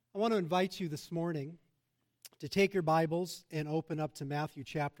want to invite you this morning to take your Bibles and open up to Matthew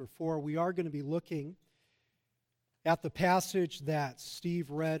chapter 4. We are going to be looking at the passage that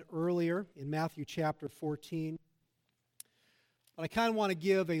Steve read earlier in Matthew chapter 14. But I kind of want to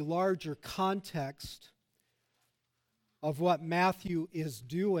give a larger context of what Matthew is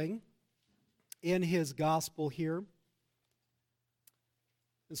doing in his gospel here.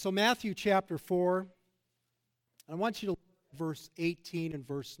 And so Matthew chapter 4, I want you to look at verse 18 and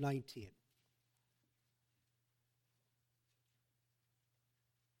verse 19.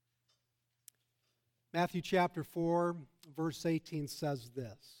 Matthew chapter 4, verse 18 says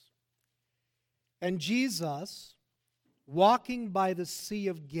this: "And Jesus, walking by the Sea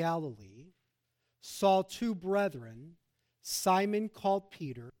of Galilee, saw two brethren, Simon called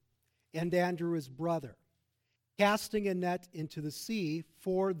Peter, and Andrew his brother, casting a net into the sea,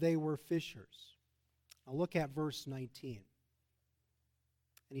 for they were fishers." Now look at verse 19.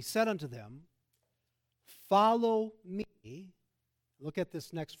 "And he said unto them, Follow me." Look at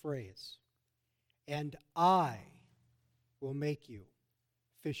this next phrase. "And I will make you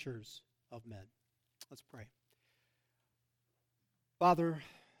fishers of men." Let's pray. Father,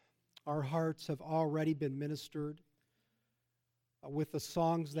 our hearts have already been ministered with the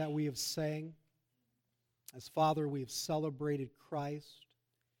songs that we have sang. As Father, we have celebrated Christ.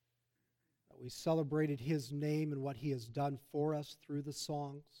 We celebrated His name and what He has done for us through the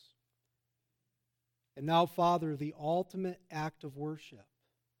songs. And now, Father, the ultimate act of worship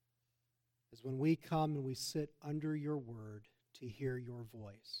is when we come and we sit under your word to hear your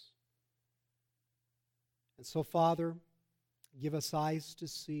voice. And so, Father, give us eyes to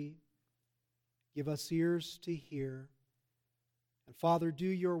see, give us ears to hear, and Father, do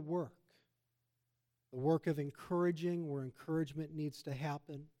your work, the work of encouraging where encouragement needs to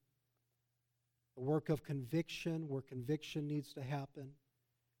happen, the work of conviction where conviction needs to happen,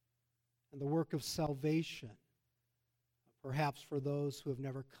 and the work of salvation, perhaps for those who have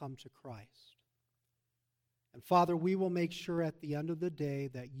never come to Christ. And Father, we will make sure at the end of the day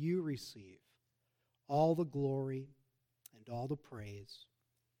that you receive all the glory and all the praise.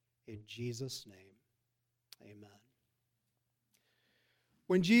 In Jesus' name, amen.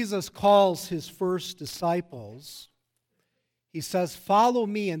 When Jesus calls his first disciples, he says, "Follow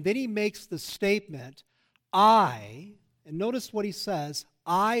me," and then he makes the statement, and notice what he says,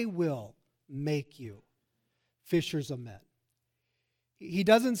 "I will make you fishers of men." He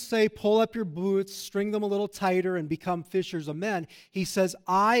doesn't say, pull up your boots, string them a little tighter, and become fishers of men. He says,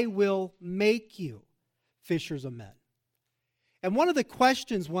 "I will make you fishers of men." And one of the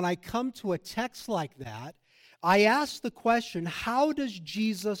questions when I come to a text like that, I ask the question, how does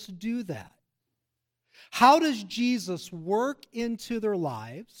Jesus do that? How does Jesus work into their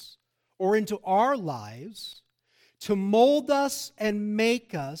lives, or into our lives, to mold us and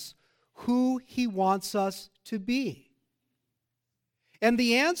make us who He wants us to be? And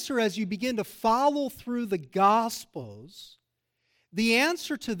the answer, as you begin to follow through the Gospels, the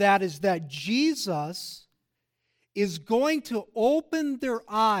answer to that is that Jesus is going to open their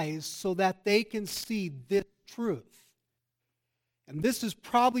eyes so that they can see this truth. And this is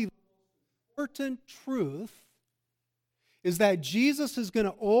probably the important truth, is that Jesus is going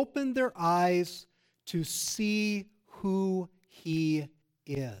to open their eyes to see who He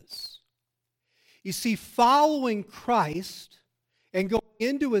is. You see, following Christ and going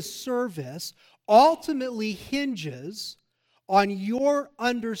into His service ultimately hinges on your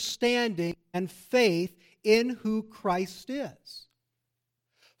understanding and faith in who Christ is.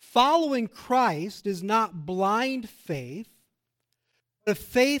 Following Christ is not blind faith, but a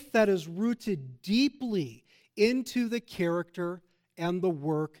faith that is rooted deeply into the character and the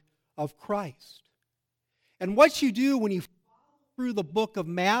work of Christ. And what you do when you follow through the book of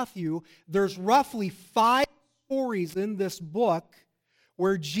Matthew, there's roughly 5 stories in this book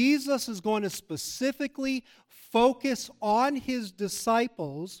where Jesus is going to specifically focus on His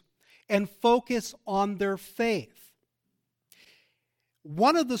disciples and focus on their faith.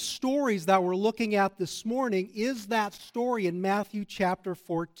 One of the stories that we're looking at this morning is that story in Matthew chapter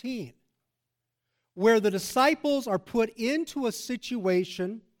 14, where the disciples are put into a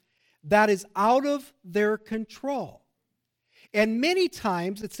situation that is out of their control. And many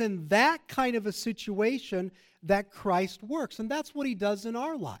times it's in that kind of a situation that Christ works, and that's what He does in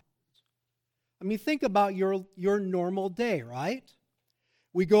our lives. I mean, think about your normal day, right?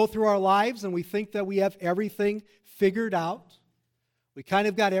 We go through our lives and we think that we have everything figured out. We kind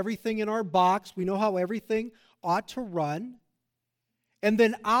of got everything in our box. We know how everything ought to run. And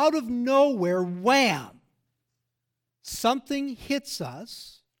then out of nowhere, wham, something hits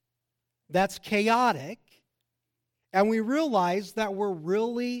us that's chaotic, and we realize that we're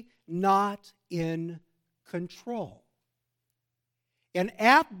really not in control. And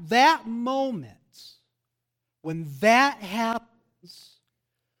at that moment, when that happens,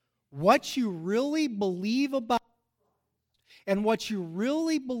 what you really believe about and what you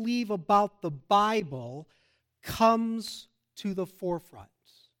really believe about the Bible comes to the forefront.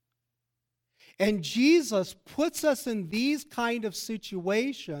 And Jesus puts us in these kind of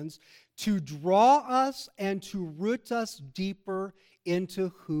situations to draw us and to root us deeper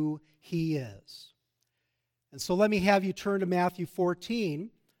into who He is. And so let me have you turn to Matthew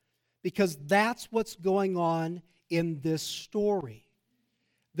 14, because that's what's going on in this story.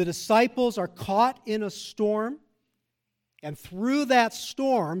 The disciples are caught in a storm, and through that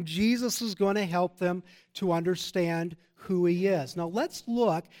storm, Jesus is going to help them to understand who He is. Now let's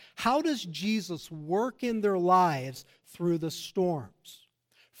look, how does Jesus work in their lives through the storms?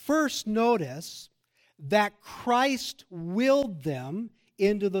 First, notice that Christ willed them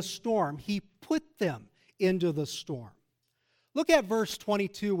into the storm. He put them into the storm. Look at verse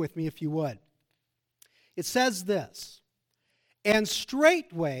 22 with me, if you would. It says this, "And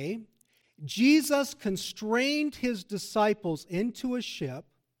straightway Jesus constrained His disciples into a ship,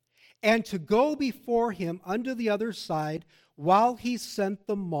 and to go before Him unto the other side, while He sent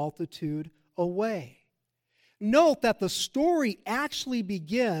the multitude away." Note that the story actually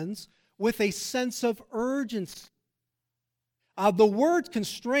begins with a sense of urgency. The word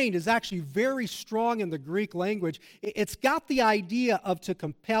constrained is actually very strong in the Greek language. It's got the idea of to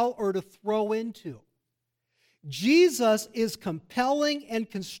compel or to throw into. Jesus is compelling and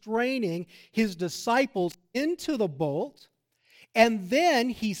constraining His disciples into the boat, and then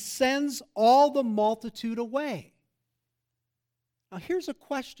He sends all the multitude away. Now here's a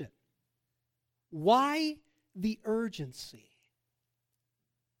question. Why the urgency?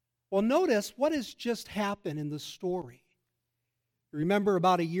 Well, notice what has just happened in the story. Remember,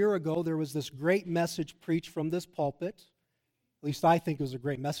 about a year ago, there was this great message preached from this pulpit. At least I think it was a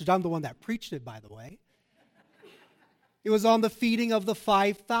great message. I'm the one that preached it, by the way. It was on the feeding of the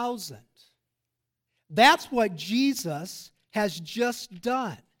 5,000. That's what Jesus has just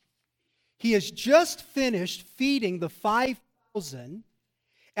done. He has just finished feeding the 5,000,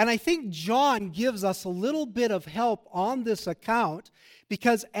 and I think John gives us a little bit of help on this account,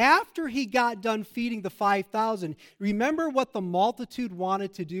 because after He got done feeding the 5,000, remember what the multitude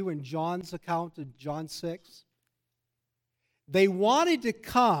wanted to do in John's account in John 6? They wanted to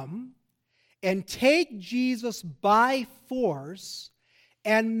come and take Jesus by force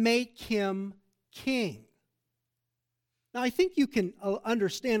and make Him king. Now, I think you can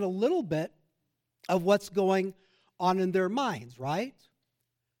understand a little bit of what's going on in their minds, right?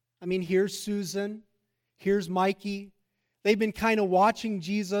 I mean, here's Susan, here's Mikey. They've been kind of watching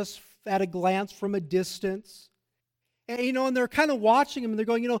Jesus at a glance from a distance. And they're kind of watching Him, and they're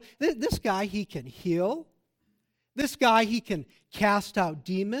going, this guy, He can heal. This guy, He can cast out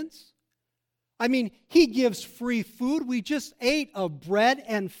demons. I mean, He gives free food. We just ate of bread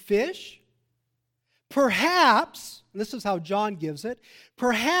and fish. Perhaps, and this is how John gives it,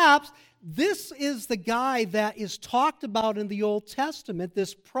 perhaps this is the guy that is talked about in the Old Testament,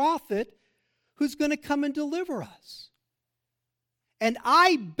 this prophet who's going to come and deliver us. And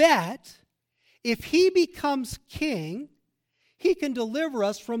I bet if He becomes king, He can deliver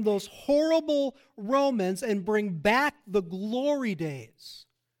us from those horrible Romans and bring back the glory days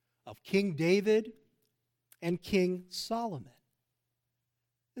of King David and King Solomon.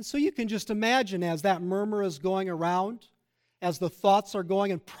 And so you can just imagine, as that murmur is going around, as the thoughts are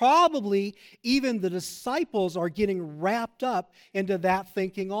going, and probably even the disciples are getting wrapped up into that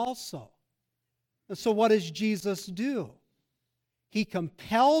thinking also. And so what does Jesus do? He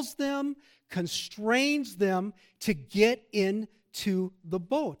compels them, constrains them to get into the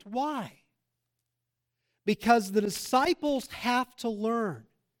boat. Why? Because the disciples have to learn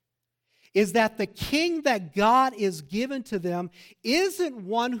is that the king that God is given to them isn't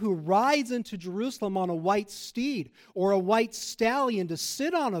one who rides into Jerusalem on a white steed or a white stallion to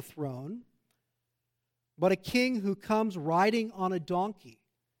sit on a throne, but a king who comes riding on a donkey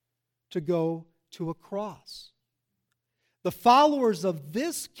to go to a cross. The followers of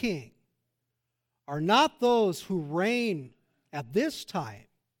this king are not those who reign at this time,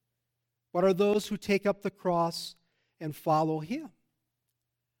 but are those who take up the cross and follow Him.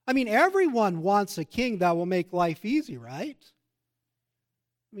 I mean, everyone wants a king that will make life easy, right?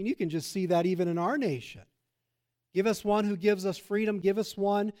 I mean, you can just see that even in our nation. Give us one who gives us freedom. Give us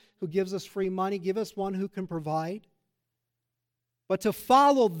one who gives us free money. Give us one who can provide. But to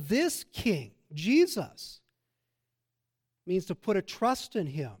follow this king, Jesus, means to put a trust in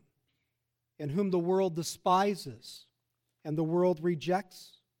Him and whom the world despises and the world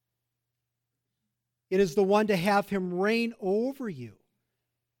rejects. It is the one to have him reign over you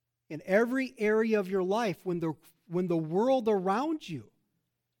in every area of your life when the world around you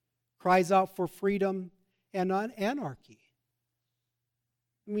cries out for freedom and anarchy.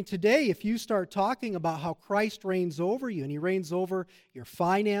 I mean, today, if you start talking about how Christ reigns over you, and he reigns over your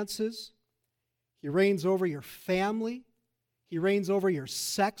finances, he reigns over your family, he reigns over your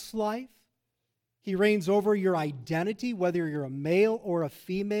sex life, he reigns over your identity, whether you're a male or a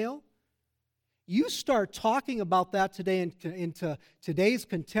female. You start talking about that today into today's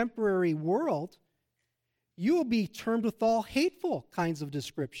contemporary world, you will be termed with all hateful kinds of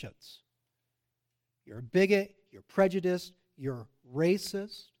descriptions. You're a bigot, you're prejudiced, you're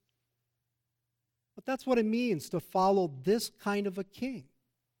racist. But that's what it means to follow this kind of a king.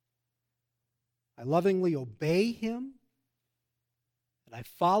 I lovingly obey him, and I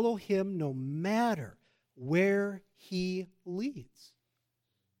follow him no matter where he leads.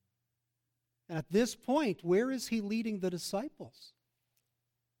 And at this point, where is he leading the disciples?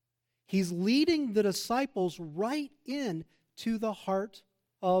 He's leading the disciples right into the heart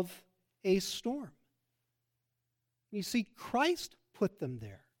of a storm. You see, Christ put them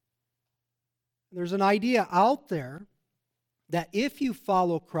there. There's an idea out there that if you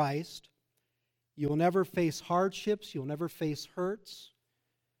follow Christ, you'll never face hardships, you'll never face hurts.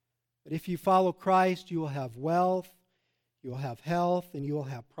 But if you follow Christ, you will have wealth, you will have health, and you will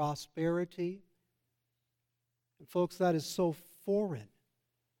have prosperity. And folks, that is so foreign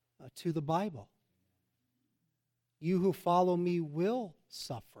to the Bible. You who follow me will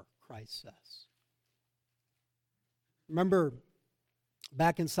suffer, Christ says. Remember,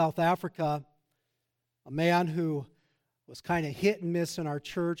 back in South Africa, a man who was kind of hit and miss in our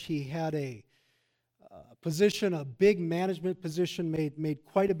church. He had a position, a big management position, made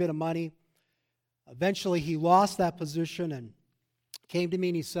quite a bit of money. Eventually, he lost that position and came to me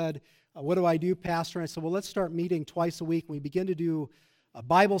and he said, what do I do, Pastor? And I said, well, let's start meeting twice a week. We begin to do a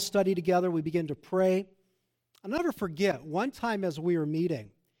Bible study together. We begin to pray. I'll never forget, one time as we were meeting,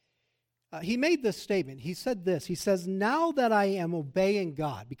 he made this statement. He said this. He says, now that I am obeying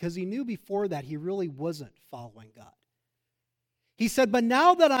God, because he knew before that he really wasn't following God. He said, but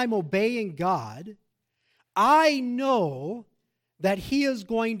now that I'm obeying God, I know that he is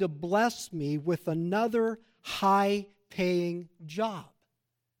going to bless me with another high-paying job.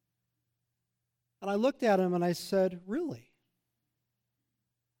 And I looked at him and I said, really?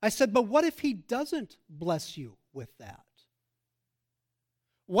 I said, but what if he doesn't bless you with that?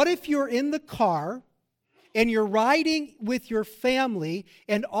 What if you're in the car and you're riding with your family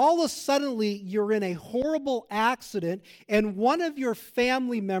and all of a sudden you're in a horrible accident and one of your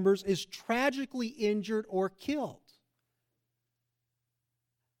family members is tragically injured or killed?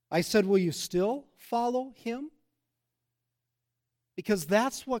 I said, will you still follow him? Because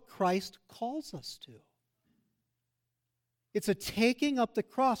that's what Christ calls us to. It's a taking up the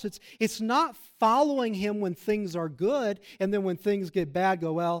cross. It's not following him when things are good, and then when things get bad,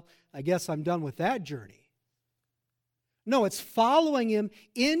 go, well, I guess I'm done with that journey. No, it's following him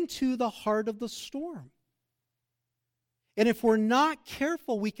into the heart of the storm. And if we're not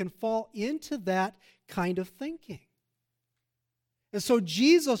careful, we can fall into that kind of thinking. And so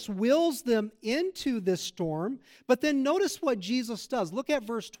Jesus wills them into this storm, but then notice what Jesus does. Look at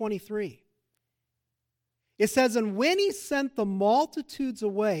verse 23. It says, and when he sent the multitudes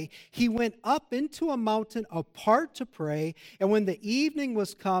away, he went up into a mountain apart to pray, and when the evening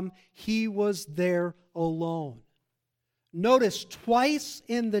was come, he was there alone. Notice twice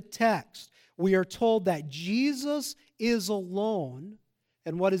in the text, we are told that Jesus is alone,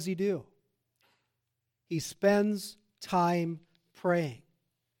 and what does he do? He spends time praying.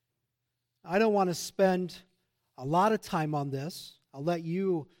 I don't want to spend a lot of time on this. I'll let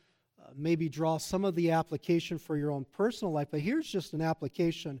you maybe draw some of the application for your own personal life, but here's just an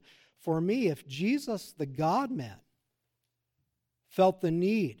application for me. If Jesus, the God-man, felt the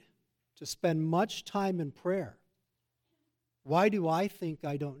need to spend much time in prayer, why do I think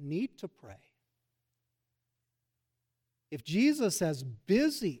I don't need to pray? If Jesus, as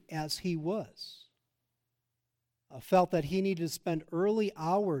busy as he was, felt that he needed to spend early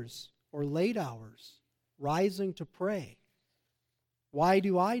hours or late hours rising to pray, why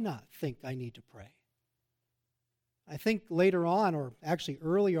do I not think I need to pray? I think later on, or actually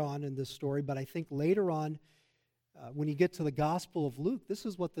earlier on in this story, but I think later on, when you get to the Gospel of Luke, this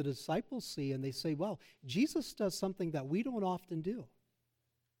is what the disciples see, and they say, well, Jesus does something that we don't often do.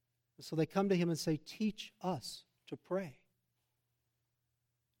 So they come to him and say, teach us to pray.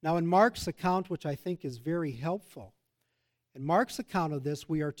 Now in Mark's account, which I think is very helpful, In Mark's account of this,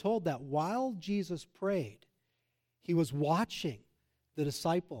 we are told that while Jesus prayed, he was watching the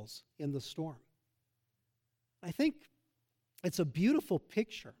disciples in the storm. I think it's a beautiful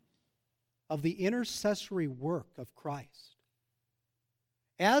picture of the intercessory work of Christ.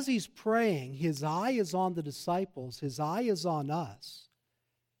 As he's praying, his eye is on the disciples, his eye is on us,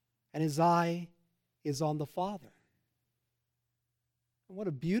 and his eye is on the Father. And what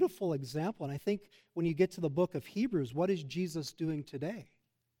a beautiful example. And I think when you get to the book of Hebrews, what is Jesus doing today?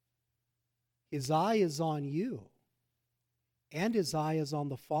 His eye is on you, and his eye is on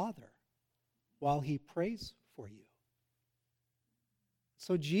the Father while he prays for you.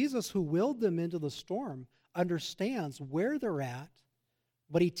 So Jesus, who willed them into the storm, understands where they're at,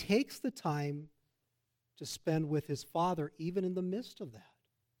 but he takes the time to spend with his Father even in the midst of that.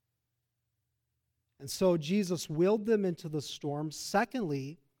 And so Jesus willed them into the storm.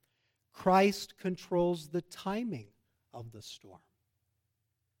 Secondly, Christ controls the timing of the storm.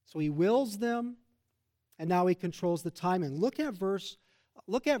 So he wills them, and now he controls the timing. Look at verse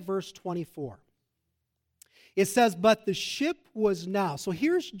 24. It says, but the ship was now. So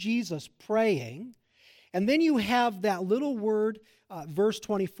here's Jesus praying, and then you have that little word, verse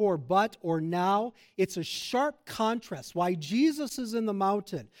 24, but or now. It's a sharp contrast. Why Jesus is in the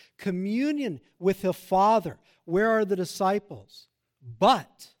mountain, communion with the Father. Where are the disciples?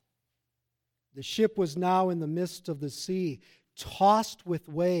 But the ship was now in the midst of the sea, tossed with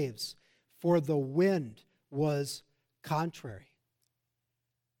waves, for the wind was contrary.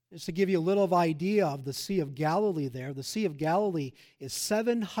 Just to give you a little idea of the Sea of Galilee there, the Sea of Galilee is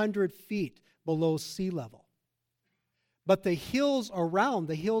 700 feet below sea level. But the hills around,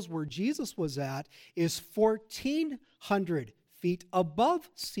 the hills where Jesus was at, is 1,400 feet above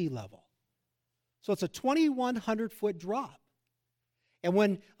sea level. So it's a 2,100-foot drop. And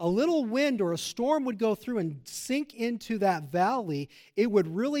when a little wind or a storm would go through and sink into that valley, it would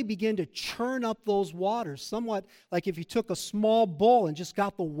really begin to churn up those waters, somewhat like if you took a small bowl and just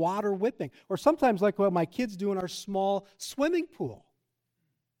got the water whipping, or sometimes like what my kids do in our small swimming pool.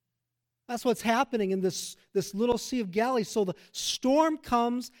 That's what's happening in this little Sea of Galilee. So the storm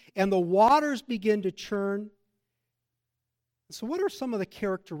comes and the waters begin to churn. So what are some of the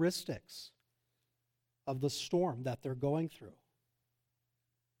characteristics of the storm that they're going through?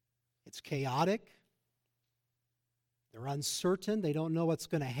 It's chaotic. They're uncertain. They don't know what's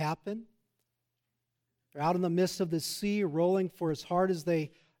going to happen. They're out in the midst of the sea, rolling for as hard as they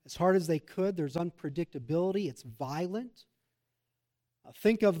could. There's unpredictability. It's violent.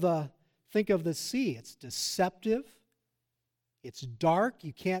 Think of the sea. It's deceptive. It's dark.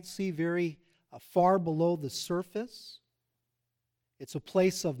 You can't see very far below the surface. It's a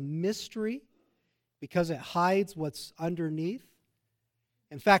place of mystery because it hides what's underneath.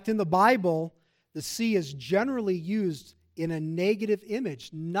 In fact, in the Bible, the sea is generally used in a negative image.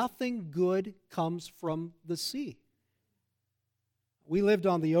 Nothing good comes from the sea. We lived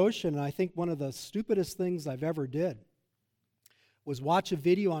on the ocean, and I think one of the stupidest things I've ever did was watch a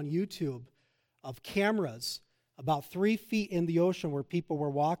video on YouTube of cameras about 3 feet in the ocean where people were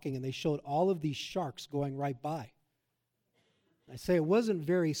walking, and they showed all of these sharks going right by. I say it wasn't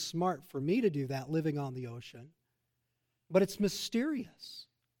very smart for me to do that living on the ocean, but it's mysterious.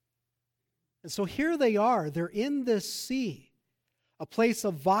 And so here they are. They're in this sea, a place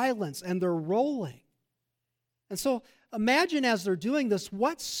of violence, and they're rolling. And so imagine as they're doing this,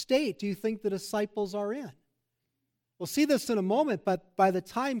 what state do you think the disciples are in? We'll see this in a moment, but by the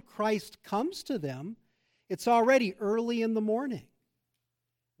time Christ comes to them, it's already early in the morning.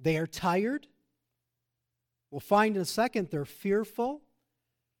 They are tired. We'll find in a second they're fearful.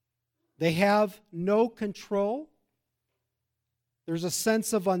 They have no control. There's a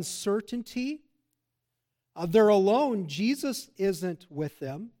sense of uncertainty. They're alone. Jesus isn't with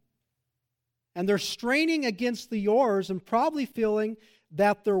them. And they're straining against the oars and probably feeling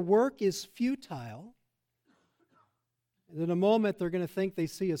that their work is futile. And in a moment, they're going to think they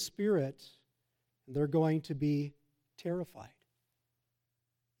see a spirit, and they're going to be terrified.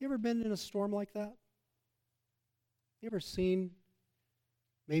 You ever been in a storm like that? You ever seen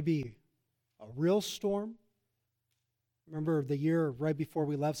maybe a real storm? Remember the year right before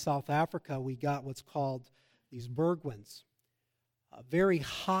we left South Africa, we got what's called these bergwinds. Very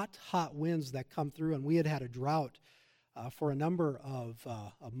hot winds that come through, and we had had a drought for a number of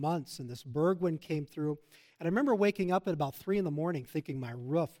months, and this bergwind came through. And I remember waking up at about 3 in the morning thinking my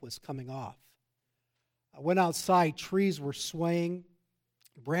roof was coming off. I went outside, trees were swaying,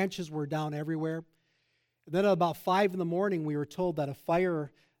 branches were down everywhere. And then at about 5 in the morning, we were told that a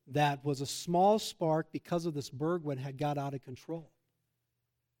fire that was a small spark because of this bergwind had got out of control.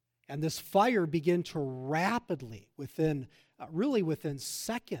 And this fire began to rapidly, within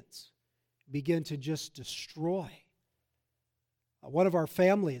seconds, begin to just destroy. One of our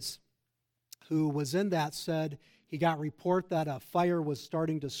families who was in that said he got report that a fire was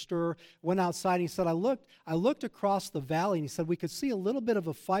starting to stir, went outside, and he said, I looked across the valley, and he said, we could see a little bit of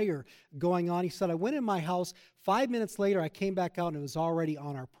a fire going on. He said, I went in my house. 5 minutes later, I came back out, and it was already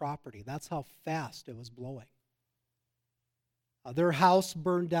on our property. That's how fast it was blowing. Their house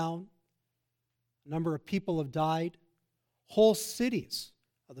burned down. A number of people have died. Whole cities.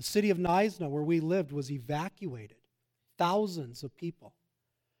 The city of Neisner, where we lived, was evacuated. Thousands of people.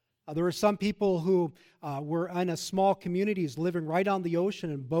 There were some people who were in a small communities living right on the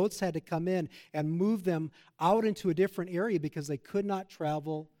ocean, and boats had to come in and move them out into a different area because they could not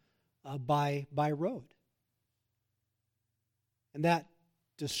travel by road. And that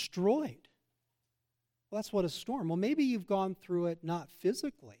destroyed. Well, that's what a storm. Well, maybe you've gone through it not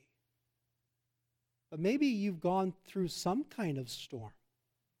physically, but maybe you've gone through some kind of storm.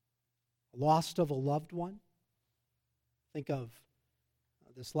 Loss of a loved one. Think of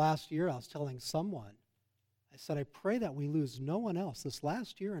this last year, I was telling someone, I said, I pray that we lose no one else. This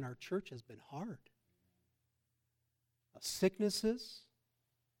last year in our church has been hard. Sicknesses,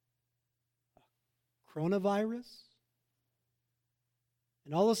 coronavirus,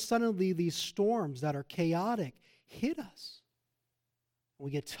 and all of a sudden these storms that are chaotic hit us.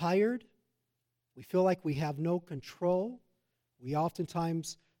 We get tired. We feel like we have no control. We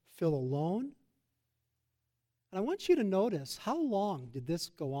oftentimes feel alone. And I want you to notice, how long did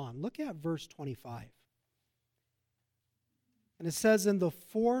this go on? Look at verse 25. And it says, in the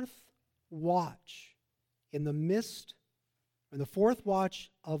fourth watch, in the fourth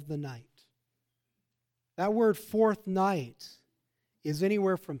watch of the night. That word fourth night is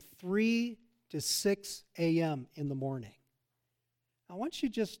anywhere from 3 to 6 a.m. in the morning. I want you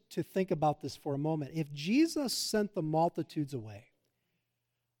just to think about this for a moment. If Jesus sent the multitudes away,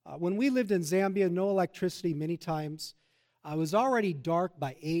 when we lived in Zambia, no electricity many times. It was already dark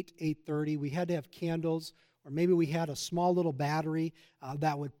by 8:30. We had to have candles, or maybe we had a small little battery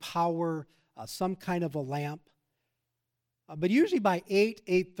that would power some kind of a lamp. But usually by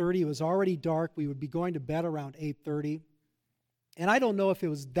 8:30, it was already dark. We would be going to bed around 8:30. And I don't know if it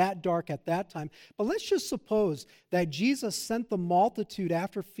was that dark at that time, but let's just suppose that Jesus sent the multitude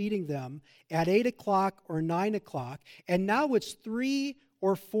after feeding them at 8 o'clock or 9 o'clock, and now it's 3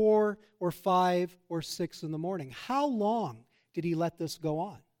 or 4 or 5 or 6 in the morning. How long did he let this go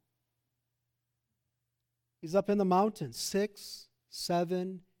on? He's up in the mountains, 6,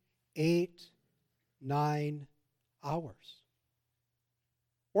 7, 8, 9 hours.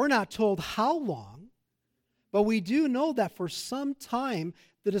 We're not told how long, but we do know that for some time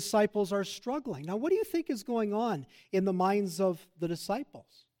the disciples are struggling. Now, what do you think is going on in the minds of the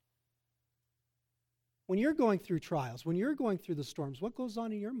disciples? When you're going through trials, when you're going through the storms, what goes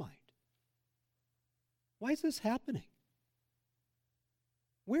on in your mind? Why is this happening?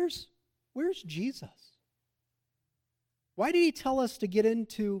 Where's Jesus? Why did he tell us to get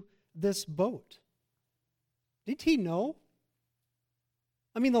into this boat? Didn't he know?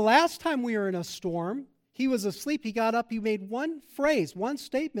 I mean, the last time we were in a storm, he was asleep. He got up, he made one phrase, one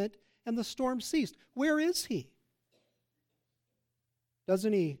statement, and the storm ceased. Where is he?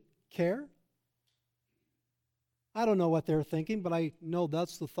 Doesn't he care? I don't know what they're thinking, but I know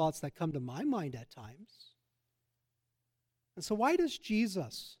that's the thoughts that come to my mind at times. And so why does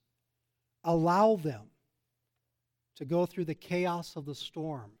Jesus allow them to go through the chaos of the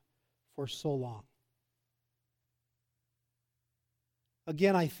storm for so long?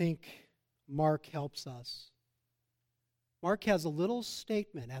 Again, I think Mark helps us. Mark has a little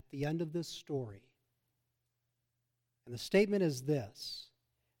statement at the end of this story. And the statement is this: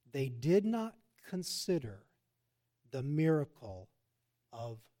 they did not consider the miracle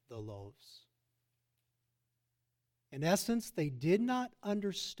of the loaves. In essence, they did not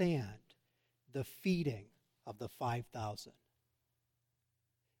understand the feeding of the 5,000.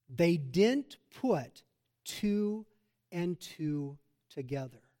 They didn't put 2 and 2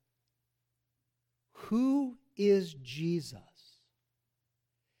 together. Who is Jesus?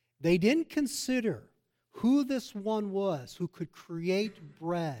 They didn't consider who this one was who could create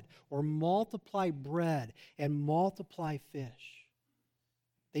bread or multiply bread and multiply fish.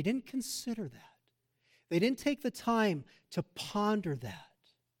 They didn't consider that. They didn't take the time to ponder that.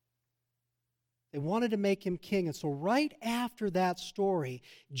 They wanted to make him king. And so right after that story,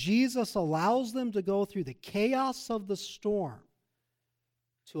 Jesus allows them to go through the chaos of the storm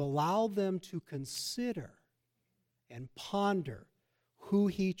to allow them to consider and ponder who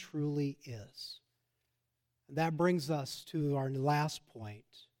he truly is. And that brings us to our last point.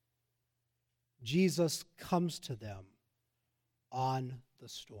 Jesus comes to them on the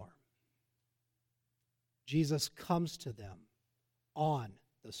storm. Jesus comes to them on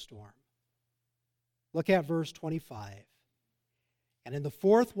the storm. Look at verse 25. And in the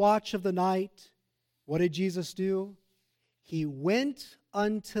fourth watch of the night, what did Jesus do? He went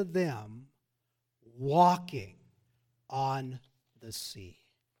unto them walking on the sea.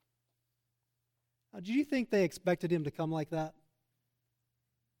 Now, do you think they expected him to come like that?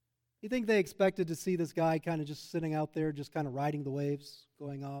 You think they expected to see this guy kind of just sitting out there, just kind of riding the waves,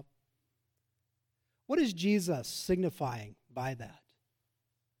 going off? What is Jesus signifying by that?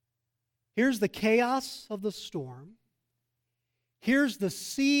 Here's the chaos of the storm. Here's the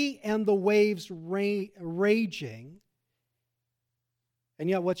sea and the waves raging. And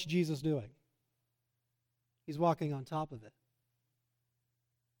yet, what's Jesus doing? He's walking on top of it.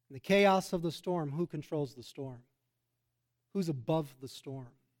 In the chaos of the storm, who controls the storm? Who's above the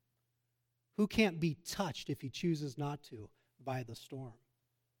storm? Who can't be touched if he chooses not to by the storm?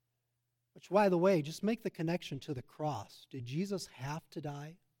 Which, by the way, just make the connection to the cross. Did Jesus have to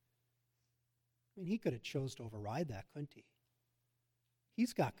die? I mean, he could have chose to override that, couldn't he?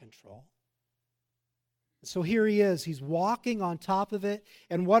 He's got control. So here he is. He's walking on top of it.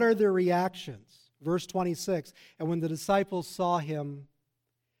 And what are their reactions? Verse 26, and when the disciples saw him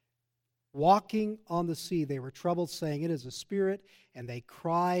walking on the sea, they were troubled, saying, "It is a spirit," and they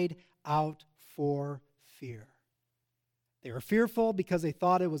cried out for fear. They were fearful because they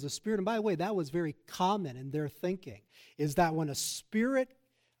thought it was a spirit. And by the way, that was very common in their thinking, is that when a spirit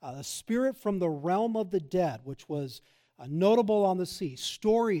from the realm of the dead, which was notable on the sea,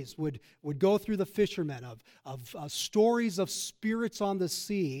 stories would go through the fishermen of stories of spirits on the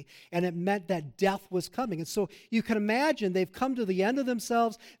sea, and it meant that death was coming. And so you can imagine they've come to the end of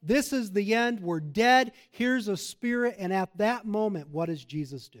themselves. This is the end. We're dead. Here's a spirit. And at that moment, what does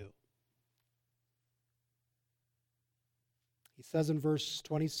Jesus do? He says in verse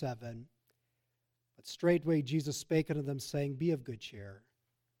 27, "But straightway Jesus spake unto them, saying, Be of good cheer.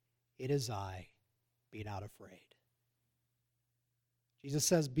 It is I. Be not afraid." Jesus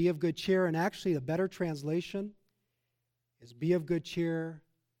says, "Be of good cheer," and actually the better translation is, "Be of good cheer,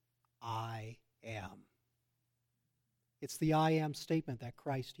 I am." It's the I am statement that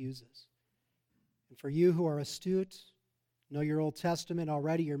Christ uses. And for you who are astute, know your Old Testament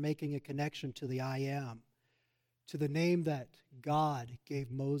already, you're making a connection to the I am, to the name that God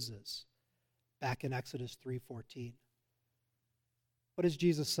gave Moses back in Exodus 3:14. What is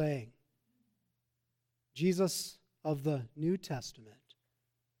Jesus saying? Jesus of the New Testament,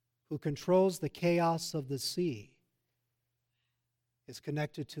 who controls the chaos of the sea, is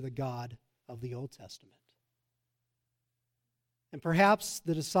connected to the God of the Old Testament. And perhaps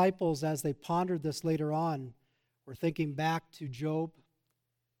the disciples, as they pondered this later on, were thinking back to Job,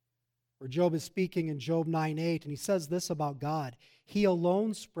 where Job is speaking in Job 9:8, and he says this about God: "He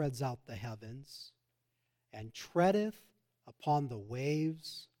alone spreads out the heavens and treadeth upon the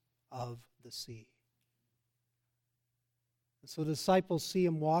waves of the sea." And so the disciples see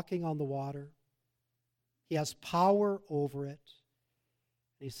him walking on the water. He has power over it.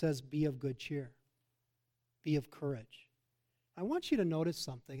 And he says, "Be of good cheer. Be of courage." I want you to notice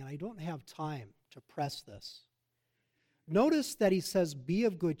something, and I don't have time to press this. Notice that he says, "Be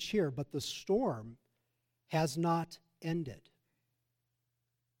of good cheer," but the storm has not ended.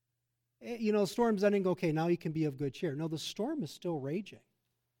 You know, storm's ending, okay, now you can be of good cheer. No, the storm is still raging.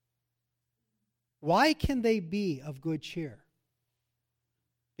 Why can they be of good cheer?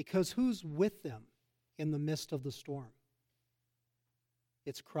 Because who's with them in the midst of the storm?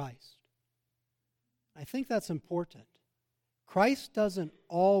 It's Christ. I think that's important. Christ doesn't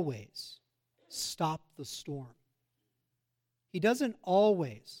always stop the storm. He doesn't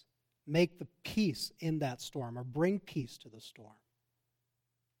always make the peace in that storm or bring peace to the storm.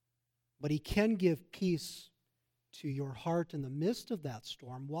 But he can give peace to your heart in the midst of that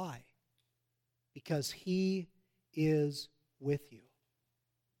storm. Why? Because he is with you.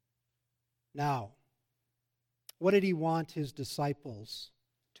 Now, what did he want his disciples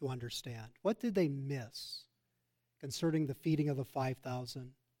to understand? What did they miss concerning the feeding of the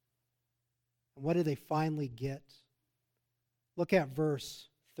 5,000? And what did they finally get? Look at verse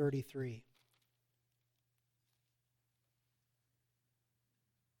 33.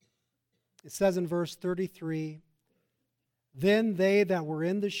 It says in verse 33, "Then they that were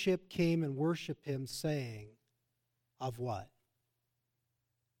in the ship came and worshiped him, saying," of what?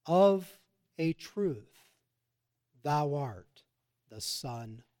 "Of a truth, thou art the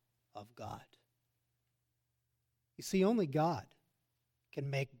Son of God." You see, only God can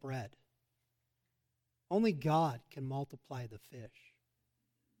make bread. Only God can multiply the fish.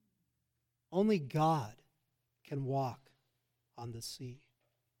 Only God can walk on the sea.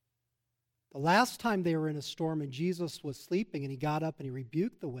 The last time they were in a storm and Jesus was sleeping and he got up and he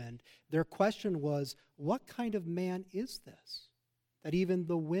rebuked the wind, their question was, what kind of man is this, that even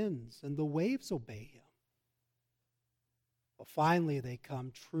the winds and the waves obey him? Well, finally they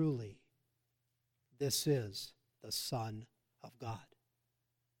come, truly, this is the Son of God.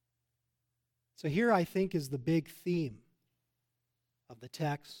 So here I think is the big theme of the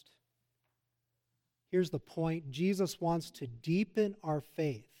text. Here's the point. Jesus wants to deepen our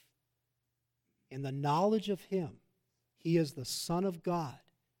faith in the knowledge of him. He is the Son of God.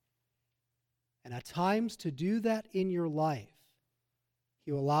 And at times to do that in your life,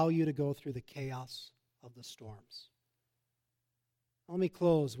 he will allow you to go through the chaos of the storms. Let me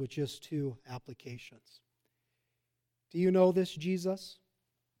close with just two applications. Do you know this Jesus?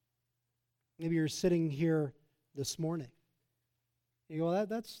 Maybe you're sitting here this morning. You go,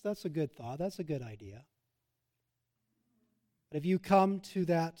 that's a good thought. That's a good idea. But if you come to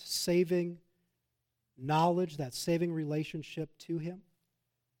that saving knowledge, that saving relationship to him,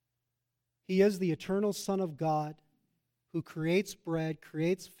 he is the eternal Son of God who creates bread,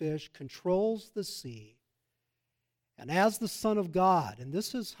 creates fish, controls the sea. And as the Son of God, and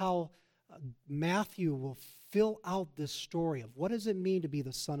this is how Matthew will fill out this story of what does it mean to be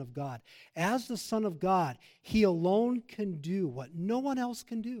the Son of God. As the Son of God, he alone can do what no one else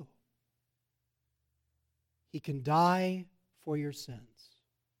can do. He can die for your sins,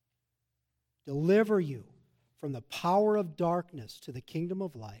 deliver you from the power of darkness to the kingdom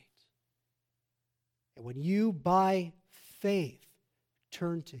of light. And when you, by faith,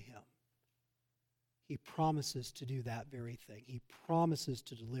 turn to him, he promises to do that very thing. He promises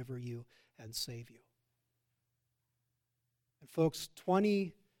to deliver you and save you. And folks,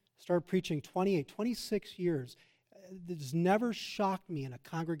 start preaching 28, 26 years. It has never shocked me in a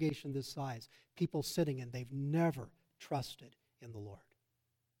congregation this size, people sitting and they've never trusted in the Lord.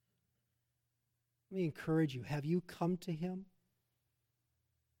 Let me encourage you. Have you come to him?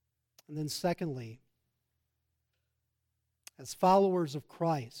 And then secondly, as followers of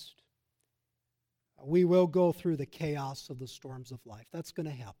Christ, we will go through the chaos of the storms of life. That's going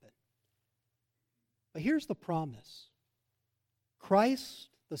to happen. But here's the promise. Christ,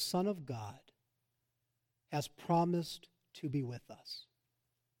 the Son of God, has promised to be with us.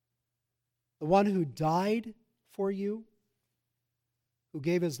 The one who died for you, who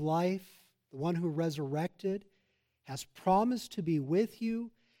gave his life, the one who resurrected, has promised to be with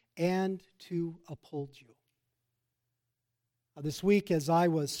you and to uphold you. This week, as I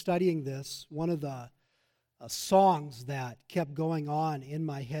was studying this, one of the songs that kept going on in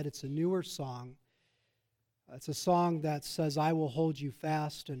my head, it's a newer song. It's a song that says, I will hold you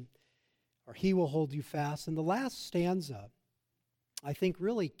fast, or he will hold you fast. And the last stanza, I think,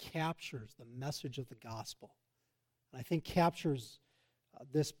 really captures the message of the gospel. And I think captures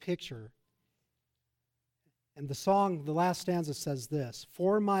this picture. And the song, the last stanza says this,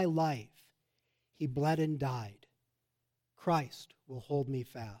 for my life he bled and died. Christ will hold me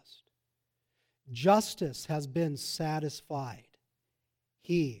fast. Justice has been satisfied.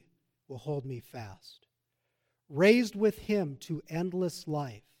 He will hold me fast. Raised with him to endless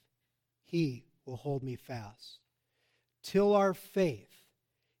life, he will hold me fast. Till our faith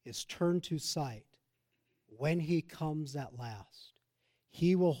is turned to sight, when he comes at last.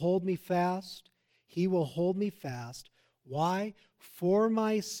 He will hold me fast. He will hold me fast. Why? For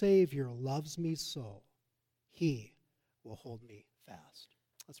my Savior loves me so. He will hold me fast.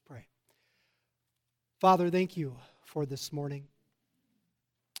 Let's pray. Father, thank you for this morning.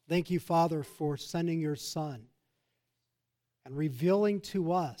 Thank you, Father, for sending your Son and revealing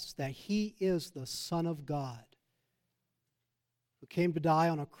to us that he is the Son of God who came to die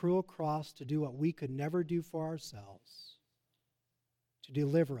on a cruel cross to do what we could never do for ourselves, to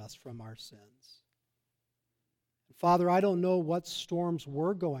deliver us from our sins. And Father, I don't know what storms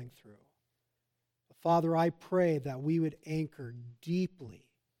we're going through. Father, I pray that we would anchor deeply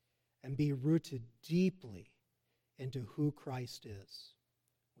and be rooted deeply into who Christ is.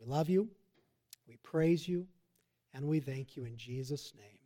 We love you, we praise you, and we thank you in Jesus' name.